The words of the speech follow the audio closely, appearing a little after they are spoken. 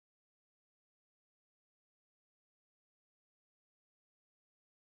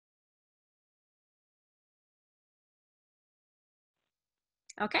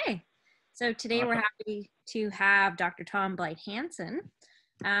Okay, so today we're Awesome. happy to have Dr. Tom Blydt-Hansen.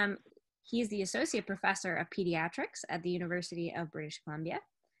 Um, he's the Associate Professor of Pediatrics at the University of British Columbia,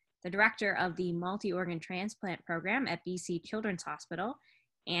 the Director of the Multi-Organ Transplant Program at BC Children's Hospital,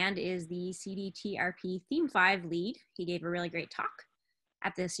 and is the CDTRP Theme 5 lead. He gave a really great talk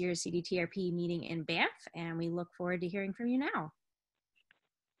at this year's CDTRP meeting in Banff, and we look forward to hearing from you now.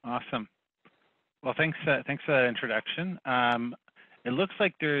 Awesome. Well, thanks for that introduction. It looks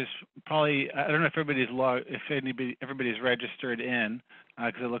like there's probably, I don't know if everybody's registered in,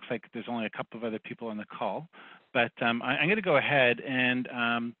 because it looks like there's only a couple of other people on the call. But I'm going to go ahead and,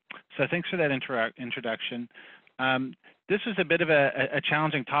 so thanks for that introduction. This was a bit of a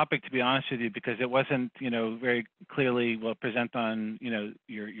challenging topic, to be honest with you, because it wasn't, very clearly, well, present on,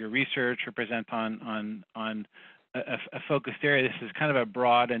 your research or present on a focused area. This is kind of a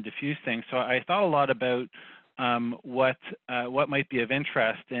broad and diffuse thing. So I thought a lot about what might be of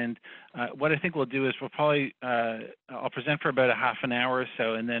interest, and what I think we'll do is we'll probably I'll present for about a half an hour or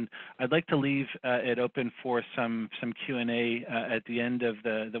so, and then I'd like to leave it open for some Q&A at the end of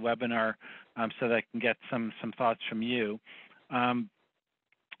the webinar, so that I can get some thoughts from you.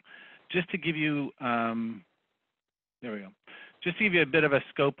 Just to give you there we go. Just to give you a bit of a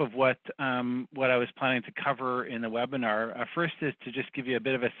scope of what I was planning to cover in the webinar. First is to just give you a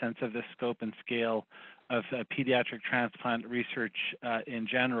bit of a sense of the scope and scale of pediatric transplant research in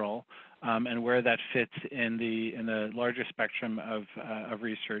general, and where that fits in the larger spectrum of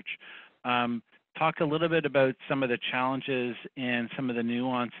research. Talk a little bit about some of the challenges and some of the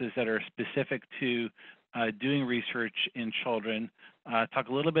nuances that are specific to doing research in children. Talk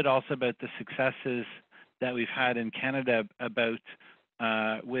a little bit also about the successes that we've had in Canada about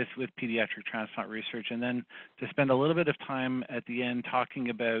with pediatric transplant research, and then to spend a little bit of time at the end talking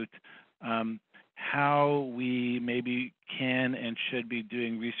about how we maybe can and should be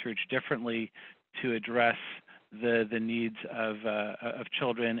doing research differently to address the needs of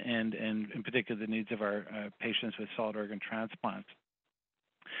children and in particular the needs of our patients with solid organ transplants.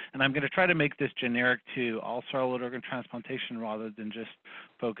 And I'm going to try to make this generic to all solid organ transplantation rather than just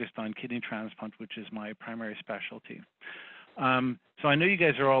focused on kidney transplant, which is my primary specialty. So I know you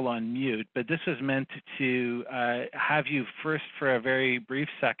guys are all on mute, but this was meant to have you first, for a very brief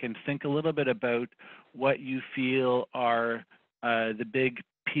second, think a little bit about what you feel are the big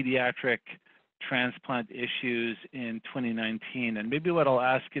pediatric transplant issues in 2019. And maybe what I'll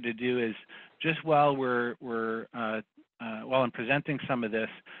ask you to do is, just while while I'm presenting some of this,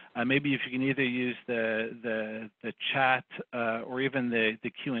 maybe if you can either use the chat or even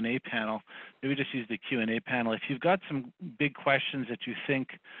the Q&A panel. Maybe just use the Q&A panel. If you've got some big questions that you think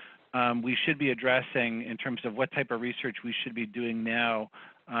we should be addressing in terms of what type of research we should be doing now,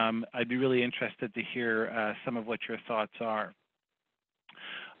 I'd be really interested to hear some of what your thoughts are.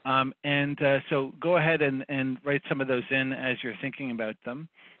 So go ahead and write some of those in as you're thinking about them.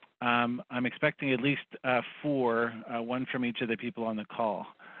 I'm expecting at least 4, one from each of the people on the call.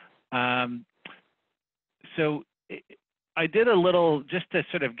 So I did a little, just to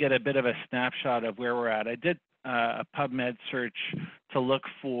sort of get a bit of a snapshot of where we're at. I did a PubMed search to look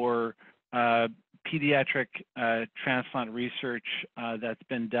for pediatric transplant research that's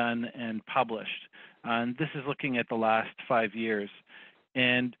been done and published. And this is looking at the last 5 years.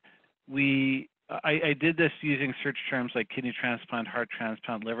 And I did this using search terms like kidney transplant, heart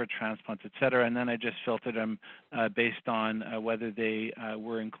transplant, liver transplant, et cetera, and then I just filtered them based on whether they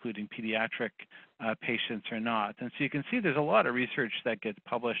were including pediatric patients or not. And so you can see there's a lot of research that gets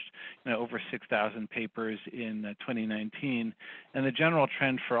published, over 6,000 papers in 2019, and the general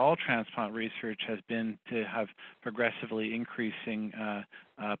trend for all transplant research has been to have progressively increasing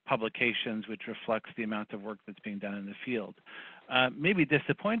publications, which reflects the amount of work that's being done in the field. Maybe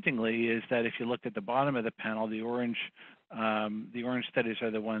disappointingly is that if you look at the bottom of the panel, the orange studies are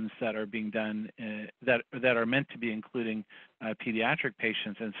the ones that are being done that are meant to be including pediatric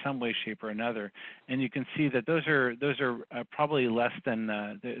patients in some way, shape, or another. And you can see that those are probably less than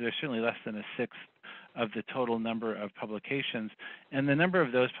they're certainly less than a sixth of the total number of publications, and the number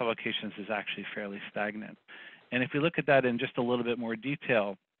of those publications is actually fairly stagnant. And if we look at that in just a little bit more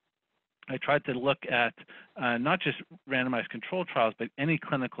detail, I tried to look at not just randomized controlled trials, but any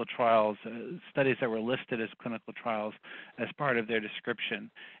clinical trials, studies that were listed as clinical trials as part of their description.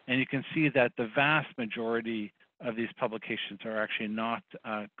 And you can see that the vast majority of these publications are actually not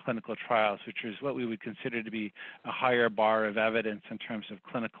clinical trials, which is what we would consider to be a higher bar of evidence in terms of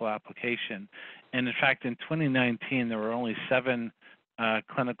clinical application. And in fact, in 2019, there were only 7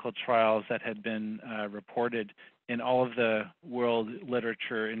 clinical trials that had been reported in all of the world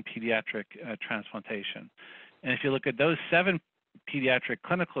literature in pediatric transplantation. And if you look at those 7 pediatric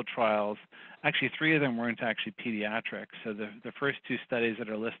clinical trials, actually 3 of them weren't actually pediatric. So the first 2 studies that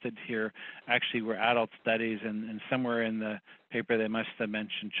are listed here actually were adult studies, and somewhere in the paper they must have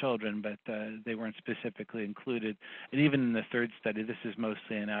mentioned children, but they weren't specifically included. And even in the 3rd study, this is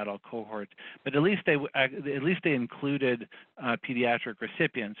mostly an adult cohort, but at least they included pediatric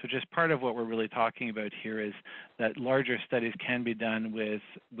recipients, which is part of what we're really talking about here, is that larger studies can be done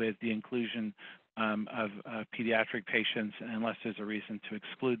with the inclusion of pediatric patients unless there's a reason to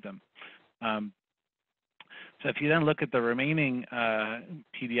exclude them. So if you then look at the remaining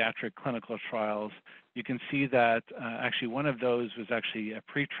pediatric clinical trials, you can see that actually one of those was actually a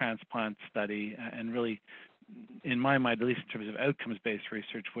pre-transplant study, and really, in my mind, at least in terms of outcomes-based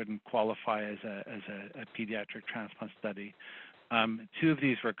research, wouldn't qualify as a pediatric transplant study. 2 of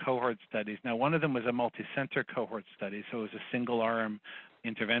these were cohort studies. Now, one of them was a multi-center cohort study, so it was a single-arm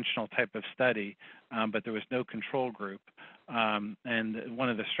interventional type of study, but there was no control group. And one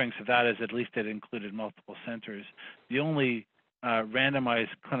of the strengths of that is at least it included multiple centers. The only randomized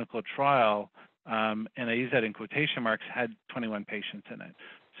clinical trial, and I use that in quotation marks, had 21 patients in it.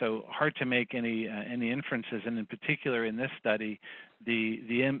 So hard to make any inferences, and in particular in this study,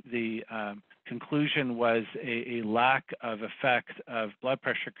 the conclusion was a lack of effect of blood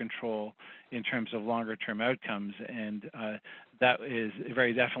pressure control in terms of longer-term outcomes, and that is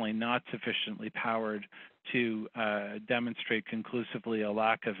very definitely not sufficiently powered to demonstrate conclusively a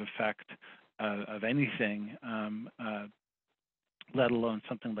lack of effect of anything, let alone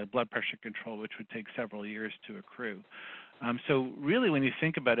something like blood pressure control, which would take several years to accrue. So really, when you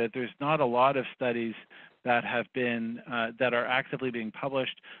think about it, there's not a lot of studies that have been that are actively being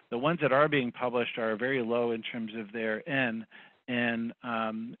published. The ones that are being published are very low in terms of their N, and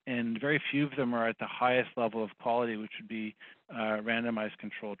very few of them are at the highest level of quality, which would be randomized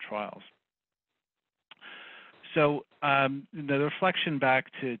controlled trials. So the reflection back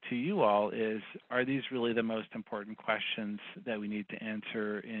to you all is, are these really the most important questions that we need to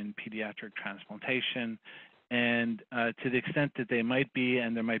answer in pediatric transplantation? And to the extent that they might be,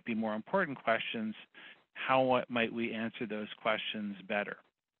 and there might be more important questions, how might we answer those questions better?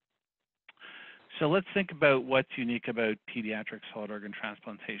 So let's think about what's unique about pediatric solid organ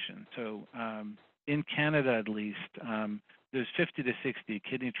transplantation. So in Canada, at least, there's 50 to 60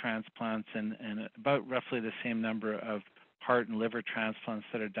 kidney transplants and about roughly the same number of heart and liver transplants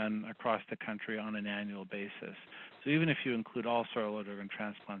that are done across the country on an annual basis. So even if you include all solid organ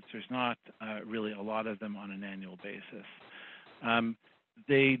transplants, there's not really a lot of them on an annual basis.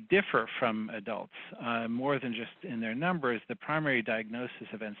 They differ from adults more than just in their numbers. The primary diagnosis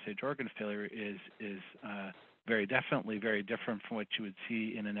of end-stage organ failure is very definitely very different from what you would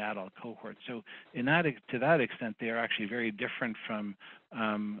see in an adult cohort. So to that extent, they are actually very different from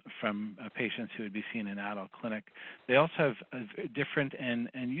patients who would be seen in adult clinic. They also have different and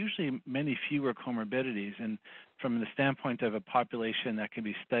usually many fewer comorbidities. And from the standpoint of a population that can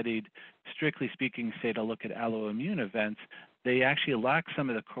be studied, strictly speaking, say to look at alloimmune events, they actually lack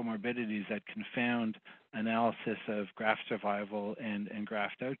some of the comorbidities that confound analysis of graft survival and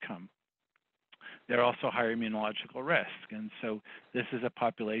graft outcome. They're also higher immunological risk, and so this is a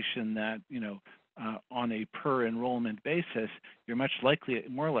population that, on a per enrollment basis, you're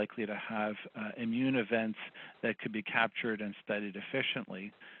more likely to have immune events that could be captured and studied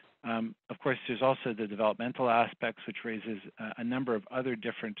efficiently. Of course, there's also the developmental aspects, which raises a number of other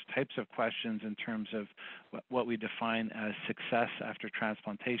different types of questions in terms of what we define as success after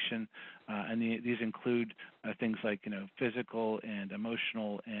transplantation, and these include things like physical and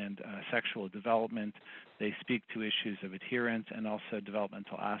emotional and sexual development. They speak to issues of adherence and also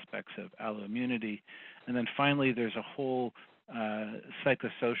developmental aspects of alloimmunity. And then finally, there's a whole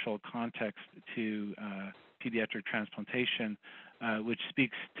psychosocial context to pediatric transplantation, which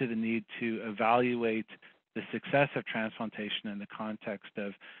speaks to the need to evaluate the success of transplantation in the context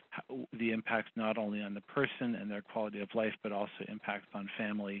of the impacts not only on the person and their quality of life, but also impacts on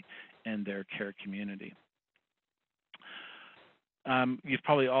family and their care community. You've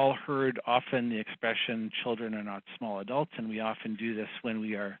probably all heard often the expression, children are not small adults, and we often do this when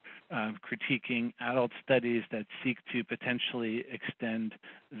we are critiquing adult studies that seek to potentially extend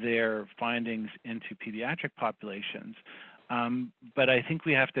their findings into pediatric populations. But I think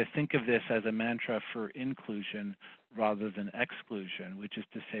we have to think of this as a mantra for inclusion rather than exclusion, which is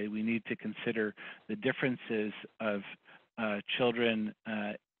to say we need to consider the differences of children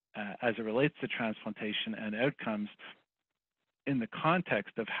as it relates to transplantation and outcomes in the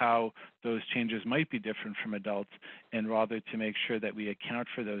context of how those changes might be different from adults, and rather to make sure that we account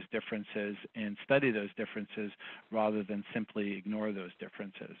for those differences and study those differences rather than simply ignore those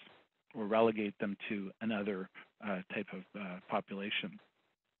differences or relegate them to another type of population.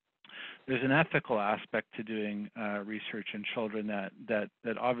 There's an ethical aspect to doing research in children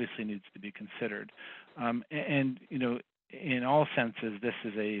that obviously needs to be considered. And you know, in all senses, this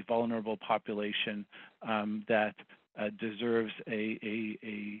is a vulnerable population that deserves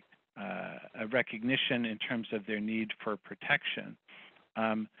a recognition in terms of their need for protection.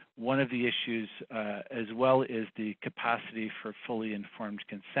 One of the issues as well is the capacity for fully informed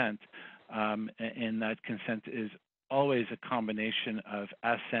consent, and that consent is always a combination of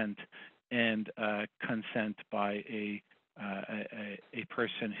assent and consent by a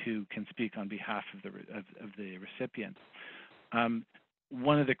person who can speak on behalf of the recipient.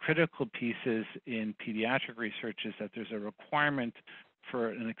 One of the critical pieces in pediatric research is that there's a requirement for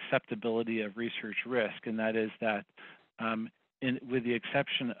an acceptability of research risk, and that is that with the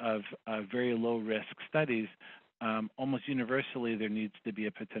exception of very low-risk studies, almost universally there needs to be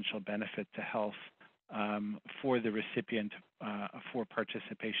a potential benefit to health for the recipient for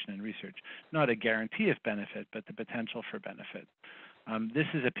participation in research. Not a guarantee of benefit, but the potential for benefit. This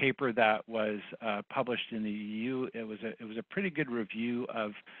is a paper that was published in the EU. It was a pretty good review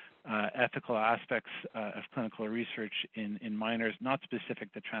of ethical aspects of clinical research in minors, not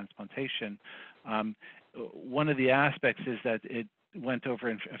specific to transplantation. One of the aspects is that it went over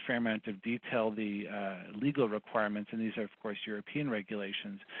in a fair amount of detail the legal requirements, and these are, of course, European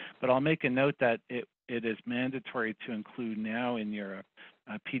regulations. But I'll make a note that it is mandatory to include now in Europe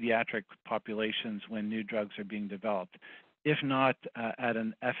pediatric populations when new drugs are being developed, if not at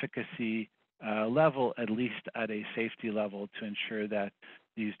an efficacy level, at least at a safety level, to ensure that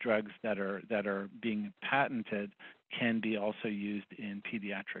these drugs that are being patented can be also used in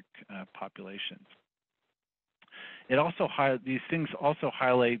pediatric populations. These things also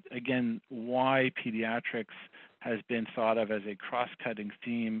highlight, again, why pediatrics has been thought of as a cross-cutting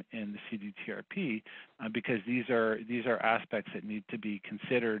theme in the CDTRP, because these are aspects that need to be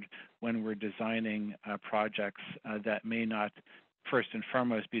considered when we're designing projects that may not first and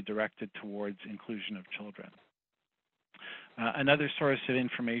foremost be directed towards inclusion of children. Another source of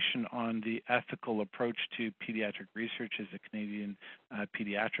information on the ethical approach to pediatric research is the Canadian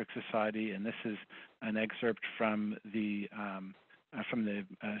Pediatric Society, and this is an excerpt from the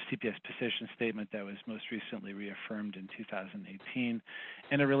CPS position statement that was most recently reaffirmed in 2018,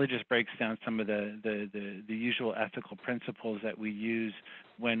 and it really just breaks down some of the usual ethical principles that we use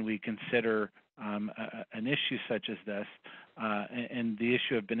when we consider an issue such as this. And the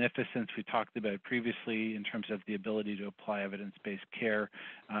issue of beneficence we talked about previously in terms of the ability to apply evidence-based care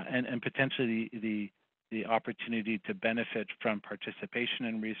and potentially the opportunity to benefit from participation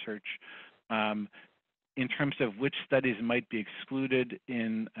in research. In terms of which studies might be excluded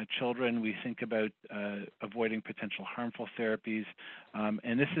in children, we think about avoiding potential harmful therapies.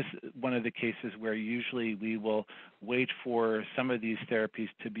 And this is one of the cases where usually we will wait for some of these therapies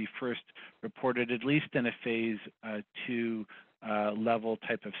to be first reported, at least in a phase 2 level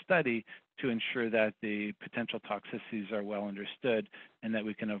type of study, to ensure that the potential toxicities are well understood and that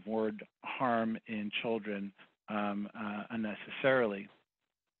we can avoid harm in children unnecessarily.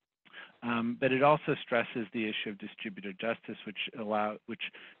 But it also stresses the issue of distributed justice, which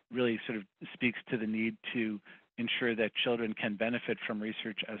really sort of speaks to the need to ensure that children can benefit from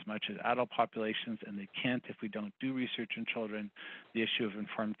research as much as adult populations, and they can't if we don't do research in children. The issue of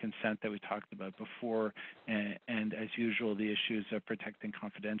informed consent that we talked about before, and as usual, the issues of protecting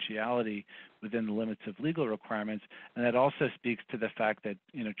confidentiality within the limits of legal requirements. And that also speaks to the fact that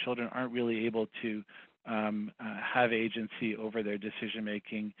children aren't really able to have agency over their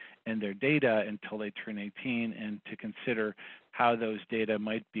decision-making and their data until they turn 18, and to consider how those data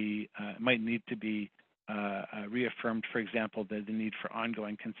might need to be reaffirmed, for example, the need for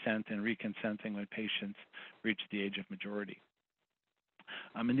ongoing consent and reconsenting when patients reach the age of majority.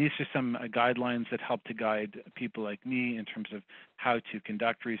 And these are some guidelines that help to guide people like me in terms of how to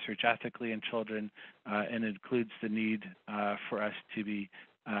conduct research ethically in children, and it includes the need for us to be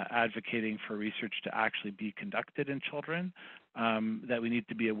advocating for research to actually be conducted in children, that we need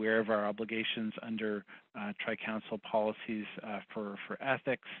to be aware of our obligations under Tri-Council policies for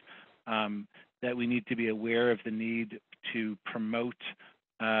ethics, that we need to be aware of the need to promote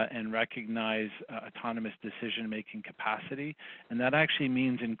and recognize autonomous decision-making capacity. And that actually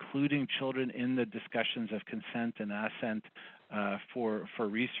means including children in the discussions of consent and assent for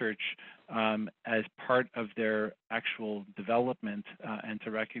research as part of their actual development, and to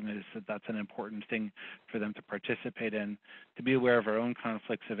recognize that that's an important thing for them to participate in, to be aware of our own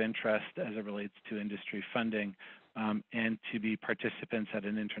conflicts of interest as it relates to industry funding, and to be participants at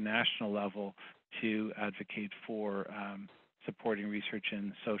an international level to advocate for supporting research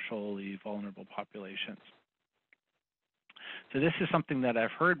in socially vulnerable populations. So this is something that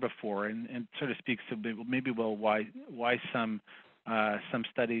I've heard before, and sort of speaks to maybe why some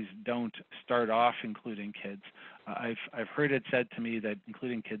studies don't start off including kids. I've heard it said to me that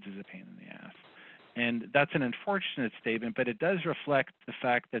including kids is a pain in the ass, and that's an unfortunate statement, but it does reflect the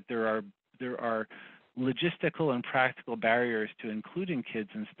fact that there are logistical and practical barriers to including kids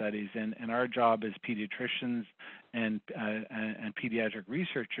in studies, and our job as pediatricians and pediatric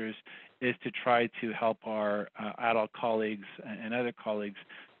researchers is to try to help our adult colleagues and other colleagues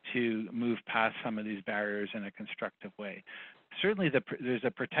to move past some of these barriers in a constructive way. Certainly there's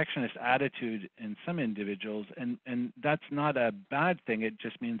a protectionist attitude in some individuals, and that's not a bad thing. It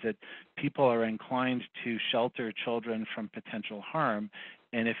just means that people are inclined to shelter children from potential harm.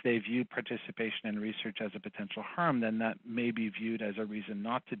 And if they view participation in research as a potential harm, then that may be viewed as a reason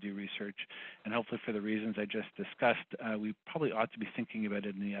not to do research. And hopefully for the reasons I just discussed, we probably ought to be thinking about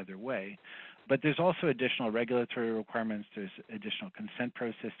it in the other way. But there's also additional regulatory requirements. There's additional consent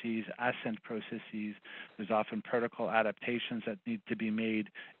processes, assent processes. There's often protocol adaptations that need to be made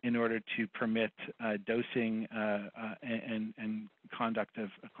in order to permit dosing and conduct of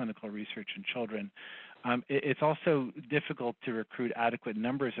clinical research in children. It's also difficult to recruit adequate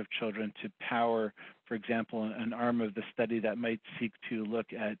numbers of children to power, for example, an arm of the study that might seek to look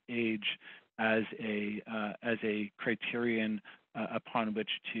at age as a criterion upon which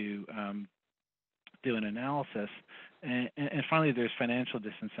to do an analysis. And finally, there's financial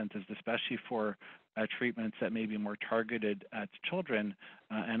disincentives, especially for treatments that may be more targeted at children,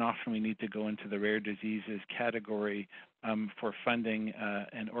 and often we need to go into the rare diseases category for funding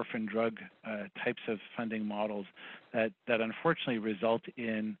and orphan drug types of funding models that unfortunately result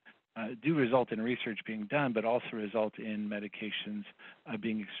in research being done, but also result in medications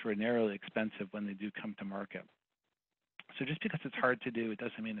being extraordinarily expensive when they do come to market. So just because it's hard to do, it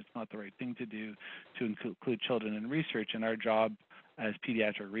doesn't mean it's not the right thing to do to include children in research. And our job as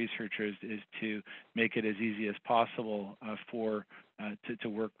pediatric researchers is to make it as easy as possible to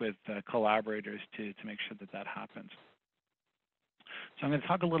work with collaborators to make sure that happens. So I'm going to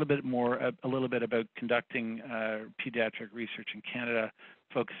talk a little bit about conducting pediatric research in Canada,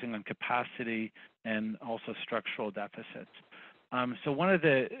 focusing on capacity and also structural deficits. So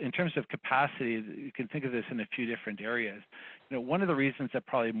in terms of capacity, you can think of this in a few different areas. One of the reasons that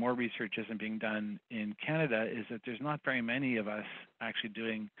probably more research isn't being done in Canada is that there's not very many of us actually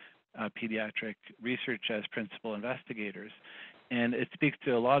doing pediatric research as principal investigators. And it speaks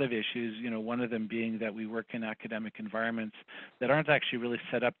to a lot of issues, one of them being that we work in academic environments that aren't actually really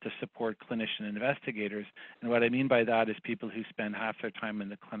set up to support clinician investigators. And what I mean by that is people who spend half their time in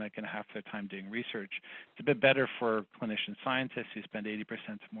the clinic and half their time doing research. It's a bit better for clinician scientists who spend 80%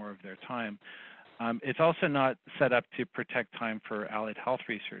 more of their time. It's also not set up to protect time for allied health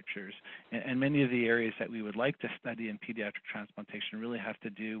researchers. And many of the areas that we would like to study in pediatric transplantation really have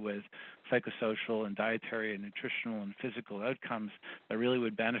to do with psychosocial and dietary and nutritional and physical outcomes that really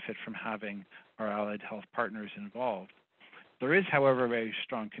would benefit from having our allied health partners involved. There is, however, very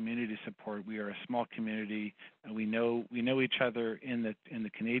strong community support. We are a small community, and we know each other in the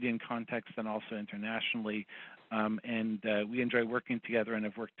Canadian context and also internationally. We enjoy working together and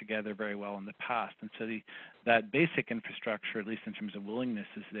have worked together very well in the past. And so that basic infrastructure, at least in terms of willingness,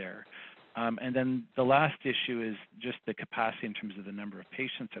 is there. And then the last issue is just the capacity in terms of the number of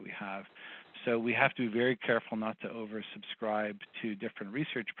patients that we have. So we have to be very careful not to oversubscribe to different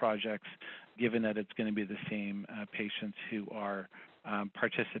research projects, given that it's going to be the same patients who are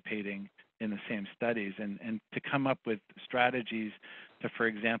participating in the same studies, and to come up with strategies to, for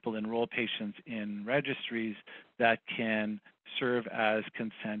example, enroll patients in registries that can serve as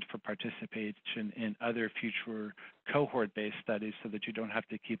consent for participation in other future cohort-based studies so that you don't have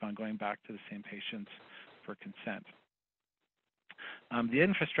to keep on going back to the same patients for consent. The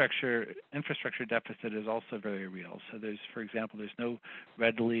infrastructure deficit is also very real. So for example, there's no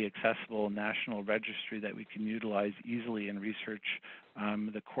readily accessible national registry that we can utilize easily in research.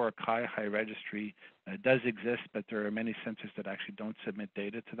 The Core High registry does exist, but there are many centers that actually don't submit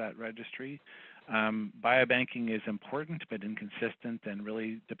data to that registry. Biobanking is important, but inconsistent and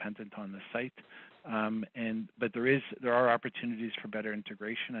really dependent on the site. But there are opportunities for better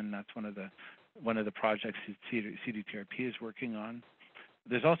integration, and that's one of the projects that CDTRP is working on.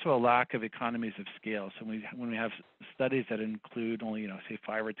 There's also a lack of economies of scale. So when we have studies that include only, say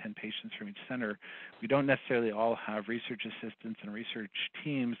 5 or 10 patients from each center, we don't necessarily all have research assistants and research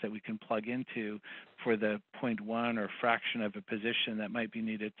teams that we can plug into for the 0.1 or fraction of a position that might be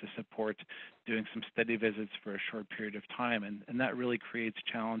needed to support doing some study visits for a short period of time. And that really creates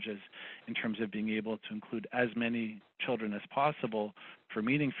challenges in terms of being able to include as many children as possible for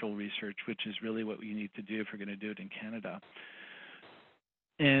meaningful research, which is really what we need to do if we're going to do it in Canada.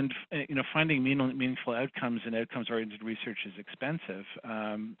 And finding meaningful outcomes in outcomes-oriented research is expensive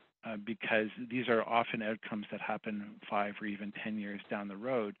because these are often outcomes that happen 5 or even 10 years down the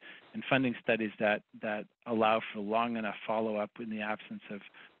road. And funding studies that allow for long enough follow-up in the absence of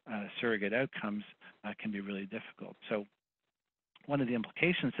surrogate outcomes can be really difficult. So one of the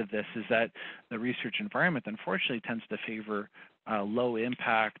implications of this is that the research environment, unfortunately, tends to favor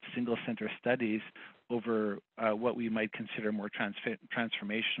low-impact, single-center studies over what we might consider more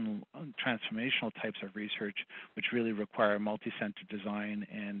transformational types of research, which really require multi-center design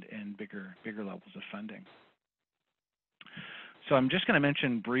and bigger levels of funding. So I'm just going to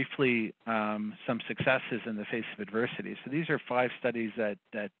mention briefly some successes in the face of adversity. So these are 5 studies that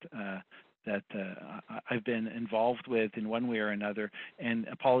I've been involved with in one way or another, and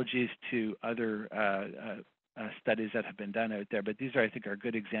apologies to other studies that have been done out there, but these I think are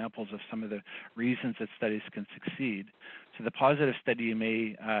good examples of some of the reasons that studies can succeed. So the positive study you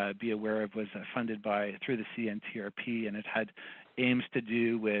may be aware of was funded through the CNTRP, and it had aims to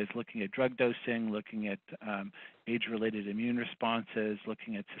do with looking at drug dosing, looking at age-related immune responses,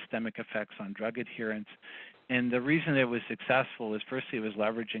 looking at systemic effects on drug adherence. And the reason it was successful was, firstly, it was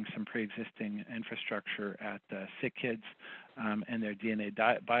leveraging some pre-existing infrastructure at SickKids and their DNA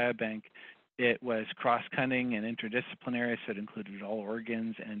biobank. It was cross-cutting and interdisciplinary, so it included all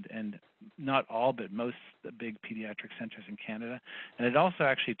organs and not all, but most the big pediatric centers in Canada. And it also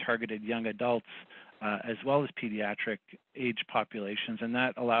actually targeted young adults as well as pediatric age populations, and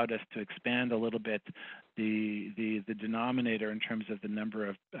that allowed us to expand a little bit the denominator in terms of the number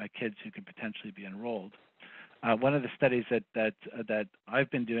of kids who could potentially be enrolled. One of the studies that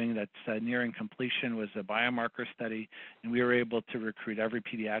I've been doing that's nearing completion was a biomarker study, and we were able to recruit every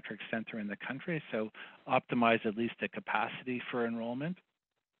pediatric center in the country, so optimize at least the capacity for enrollment.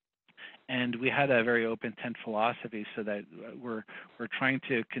 And we had a very open tent philosophy, so that we're trying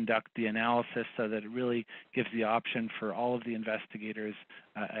to conduct the analysis so that it really gives the option for all of the investigators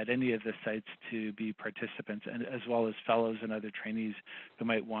at any of the sites to be participants, and as well as fellows and other trainees who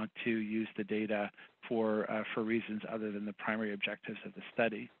might want to use the data for reasons other than the primary objectives of the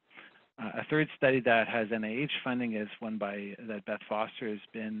study. A third study that has NIH funding is one that Beth Foster has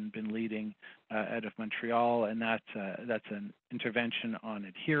been leading out of Montreal, and that's an intervention on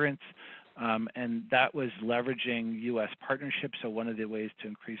adherence. And that was leveraging U.S. partnerships. So one of the ways to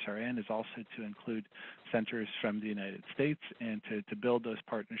increase our N is also to include centers from the United States and to build those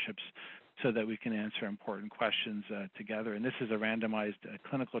partnerships so that we can answer important questions together. And this is a randomized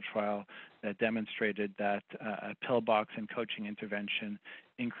clinical trial that demonstrated that a pillbox and coaching intervention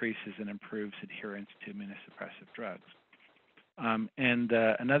increases and improves adherence to immunosuppressive drugs. And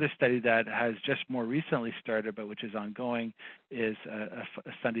another study that has just more recently started, but which is ongoing, is a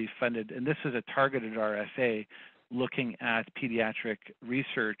study funded, and this is a targeted RFA looking at pediatric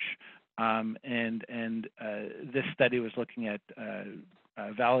research. This study was looking at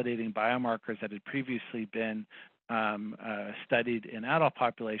validating biomarkers that had previously been studied in adult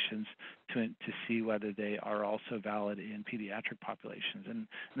populations to see whether they are also valid in pediatric populations. And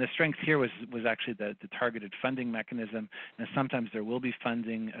the strength here was actually the targeted funding mechanism, and sometimes there will be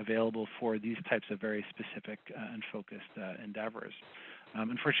funding available for these types of very specific and focused endeavors.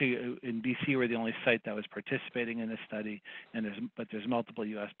 Unfortunately, in BC, we're the only site that was participating in this study, but there's multiple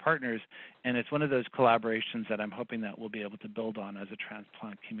U.S. partners, and it's one of those collaborations that I'm hoping that we'll be able to build on as a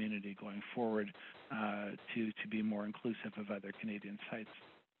transplant community going forward to be more inclusive of other Canadian sites.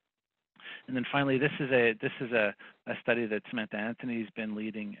 And then finally, this is a study that Samantha Anthony's been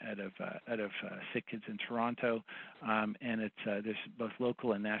leading out of SickKids in Toronto, and there's both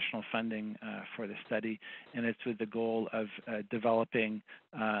local and national funding for the study, and it's with the goal of developing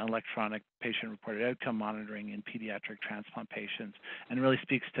electronic patient-reported outcome monitoring in pediatric transplant patients, and really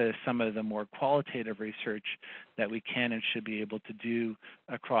speaks to some of the more qualitative research that we can and should be able to do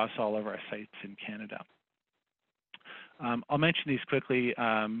across all of our sites in Canada. I'll mention these quickly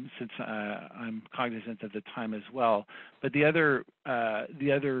since I'm cognizant of the time as well. But the other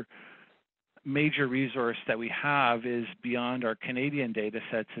major resource that we have is beyond our Canadian data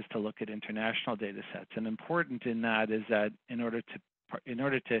sets is to look at international data sets. And important in that is that in order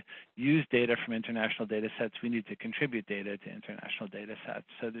to use data from international data sets, we need to contribute data to international data sets.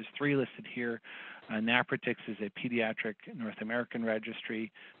 So there's 3 listed here. NAPRITIX is a pediatric North American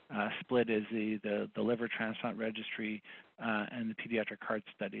registry. Split is the liver transplant registry, and the pediatric heart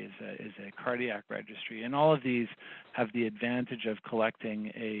study is a cardiac registry. And all of these have the advantage of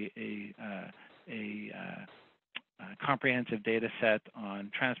collecting a comprehensive data set on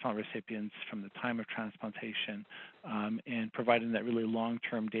transplant recipients from the time of transplantation, and providing that really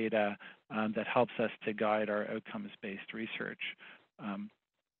long-term data that helps us to guide our outcomes-based research.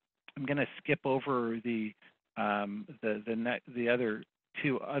 I'm going to skip over the other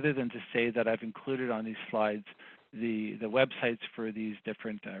two, other than to say that I've included on these slides the websites for these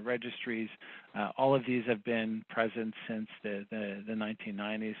different registries. All of these have been present since the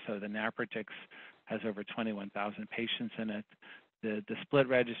 1990s. So the NAPRTIX has over 21,000 patients in it. The Split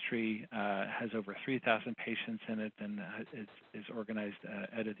registry has over 3,000 patients in it, and is organized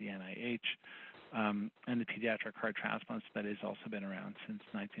out of the NIH. And the pediatric heart transplant study has also been around since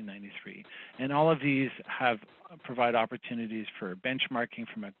 1993. And all of these provide opportunities for benchmarking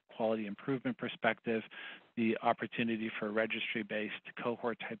from a quality improvement perspective, the opportunity for registry-based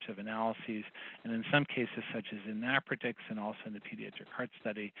cohort types of analyses, and in some cases, such as in NAPRTIX and also in the pediatric heart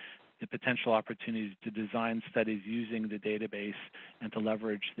study, the potential opportunities to design studies using the database and to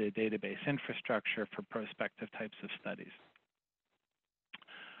leverage the database infrastructure for prospective types of studies.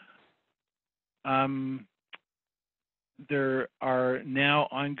 There are now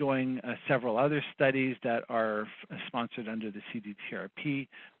ongoing several other studies that are sponsored under the CDTRP,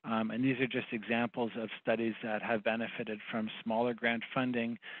 and these are just examples of studies that have benefited from smaller grant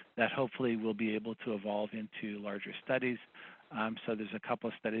funding that hopefully will be able to evolve into larger studies. So there's a couple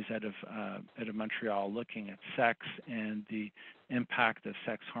of studies out of Montreal looking at sex and the impact of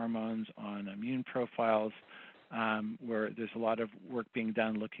sex hormones on immune profiles, where there's a lot of work being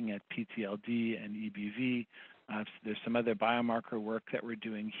done looking at PTLD and EBV. So there's some other biomarker work that we're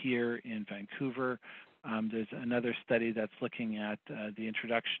doing here in Vancouver. There's another study that's looking at the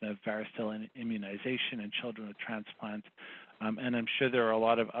introduction of varicella immunization in children with transplant. And I'm sure there are a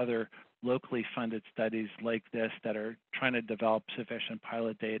lot of other locally funded studies like this that are trying to develop sufficient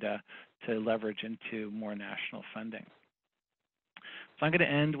pilot data to leverage into more national funding. So I'm going to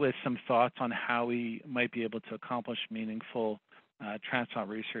end with some thoughts on how we might be able to accomplish meaningful transplant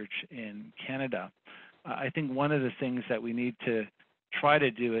research in Canada. I think one of the things that we need to try to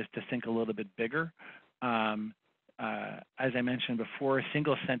do is to think a little bit bigger. As I mentioned before,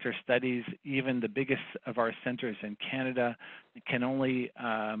 single center studies, even the biggest of our centers in Canada, can only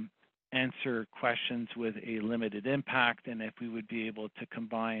answer questions with a limited impact, and if we would be able to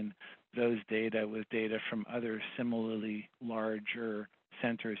combine those data with data from other similarly larger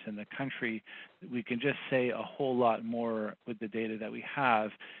centers in the country, we can just say a whole lot more with the data that we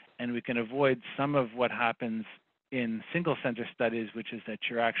have, and we can avoid some of what happens in single center studies, which is that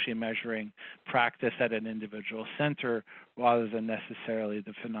you're actually measuring practice at an individual center rather than necessarily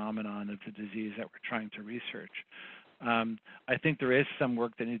the phenomenon of the disease that we're trying to research. I think there is some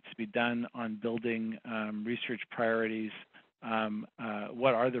work that needs to be done on building research priorities.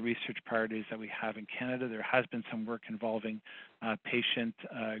 What are the research priorities that we have in Canada? There has been some work involving patient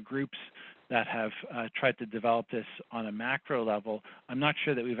groups that have tried to develop this on a macro level. I'm not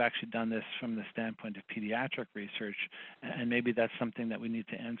sure that we've actually done this from the standpoint of pediatric research, and maybe that's something that we need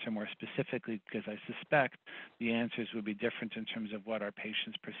to answer more specifically, because I suspect the answers would be different in terms of what our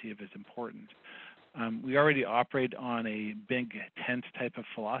patients perceive as important. We already operate on a big tent type of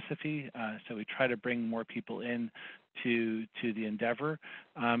philosophy, so we try to bring more people in to the endeavor,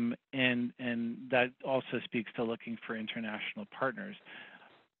 and that also speaks to looking for international partners.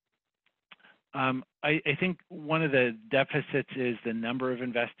 I think one of the deficits is the number of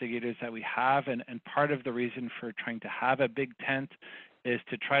investigators that we have, and part of the reason for trying to have a big tent is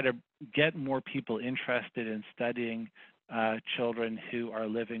to try to get more people interested in studying children who are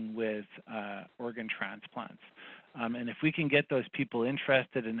living with organ transplants. And if we can get those people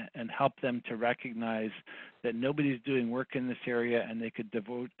interested and help them to recognize that nobody's doing work in this area and they could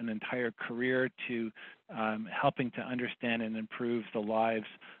devote an entire career to helping to understand and improve the lives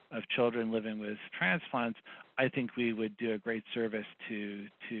of children living with transplants, I think we would do a great service to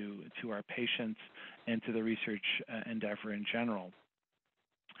our patients and to the research endeavor in general.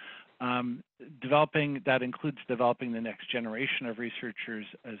 That includes developing the next generation of researchers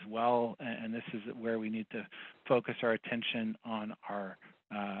as well, and this is where we need to focus our attention on our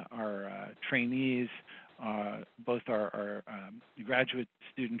trainees, both our graduate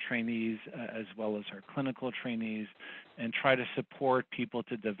student trainees as well as our clinical trainees, and try to support people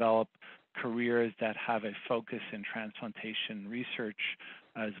to develop careers that have a focus in transplantation research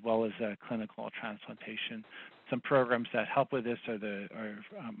as well as clinical transplantation. Some programs that help with this are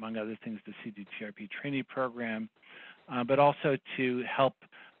among other things, the CDTRP trainee program, but also to help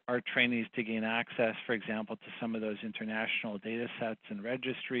our trainees to gain access, for example, to some of those international data sets and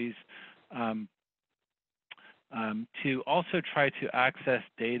registries, to also try to access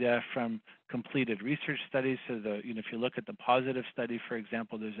data from completed research studies. So if you look at the positive study, for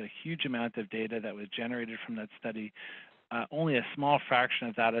example, there's a huge amount of data that was generated from that study. Only a small fraction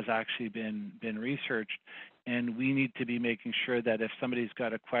of that has actually been researched, and we need to be making sure that if somebody's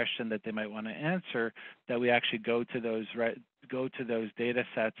got a question that they might want to answer, that we actually go to those data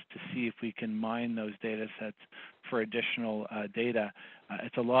sets to see if we can mine those data sets for additional data.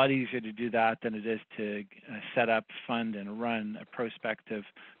 It's a lot easier to do that than it is to set up, fund, and run a prospective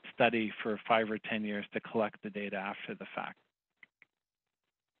study for 5 or 10 years to collect the data after the fact.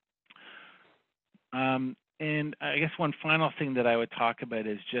 And I guess one final thing that I would talk about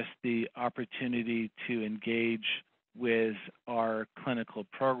is just the opportunity to engage with our clinical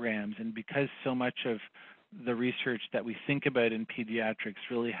programs. And because so much of the research that we think about in pediatrics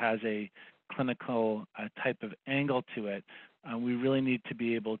really has a clinical type of angle to it, we really need to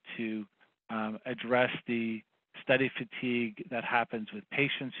be able to address the study fatigue that happens with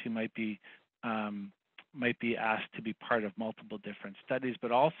patients who might be asked to be part of multiple different studies,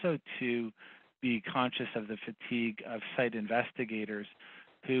 but also to be conscious of the fatigue of site investigators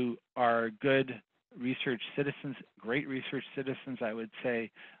who are good research citizens, great research citizens, I would say,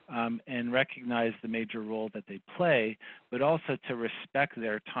 and recognize the major role that they play, but also to respect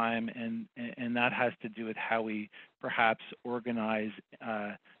their time, and that has to do with how we perhaps organize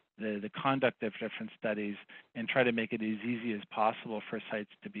the conduct of different studies and try to make it as easy as possible for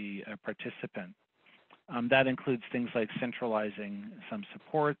sites to be a participant. That includes things like centralizing some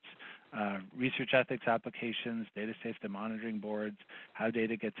supports, research ethics applications, data safety monitoring boards, how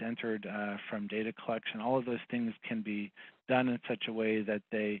data gets entered from data collection. All of those things can be done in such a way that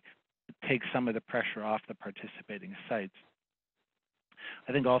they take some of the pressure off the participating sites.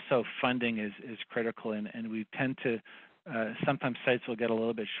 I think also funding is critical, and we tend to, sometimes sites will get a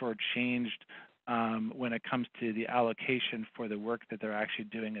little bit shortchanged when it comes to the allocation for the work that they're actually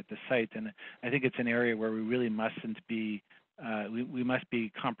doing at the site. And I think it's an area where we really mustn't be, we must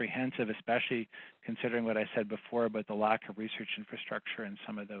be comprehensive, especially considering what I said before about the lack of research infrastructure in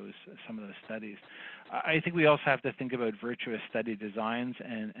some of those studies. I think we also have to think about virtuous study designs,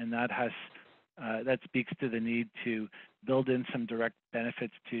 and that speaks to the need to build in some direct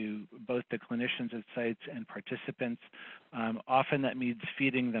benefits to both the clinicians at sites and participants. Often that means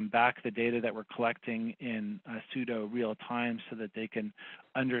feeding them back the data that we're collecting in pseudo real time so that they can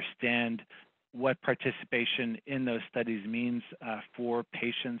understand what participation in those studies means for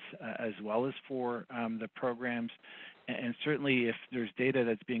patients as well as for the programs. And certainly if there's data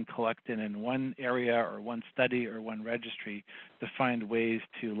that's being collected in one area or one study or one registry, to find ways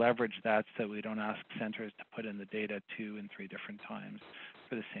to leverage that so we don't ask centers to put in the data 2 and 3 different times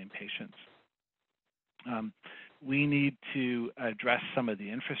for the same patients. We need to address some of the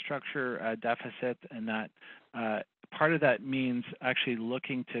infrastructure deficit, and that part of that means actually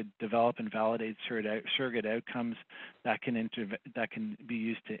looking to develop and validate surrogate outcomes that can be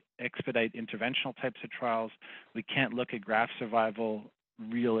used to expedite interventional types of trials. We can't look at graft survival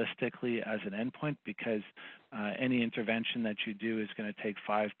realistically as an endpoint because any intervention that you do is going to take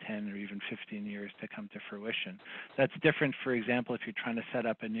 5, 10, or even 15 years to come to fruition. That's different, for example, if you're trying to set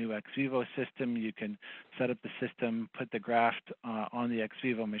up a new ex vivo system. You can set up the system, put the graft on the ex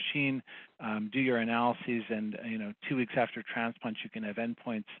vivo machine, do your analyses, and 2 weeks after transplant, you can have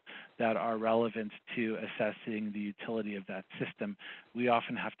endpoints that are relevant to assessing the utility of that system. We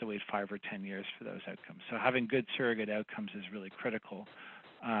often have to wait 5 or 10 years for those outcomes. So having good surrogate outcomes is really critical.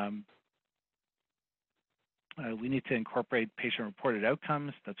 We need to incorporate patient-reported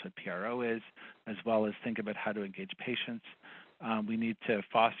outcomes, that's what PRO is, as well as think about how to engage patients. We need to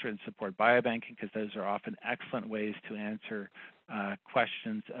foster and support biobanking because those are often excellent ways to answer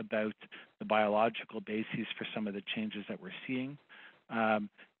questions about the biological bases for some of the changes that we're seeing.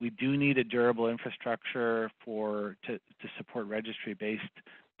 We do need a durable infrastructure to support registry-based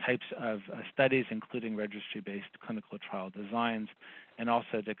types of studies, including registry-based clinical trial designs, and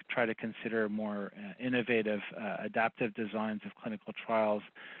also to try to consider more innovative, adaptive designs of clinical trials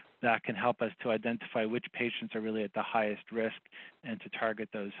that can help us to identify which patients are really at the highest risk and to target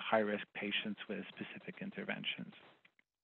those high-risk patients with specific interventions.